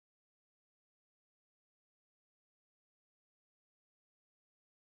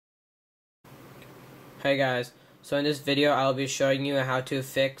Hey guys, so in this video I'll be showing you how to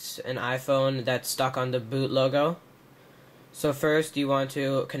fix an iPhone that's stuck on the boot logo. So first you want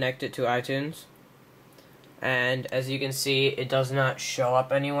to connect it to iTunes, and as you can see it does not show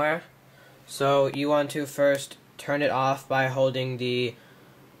up anywhere. So you want to first turn it off by holding the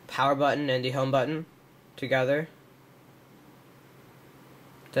power button and the home button together.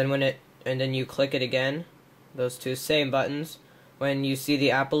 Then you click it again, those two same buttons. When you see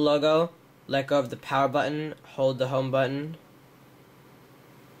the Apple logo, let go of the power button, hold the home button,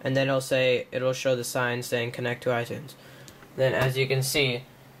 and then it'll show the sign saying connect to iTunes. Then as you can see,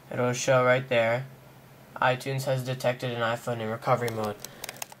 it'll show right there, iTunes has detected an iPhone in recovery mode.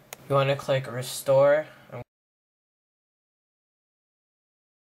 You want to click restore.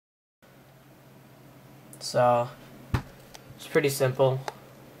 So it's pretty simple.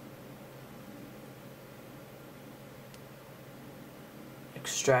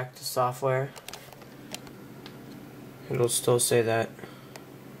 Extract the software. It'll still say that.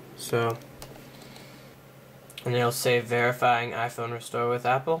 So, and it'll say verifying iPhone restore with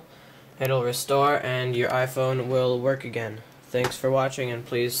Apple. It'll restore and your iPhone will work again. Thanks for watching and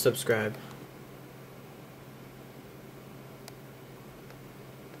please subscribe.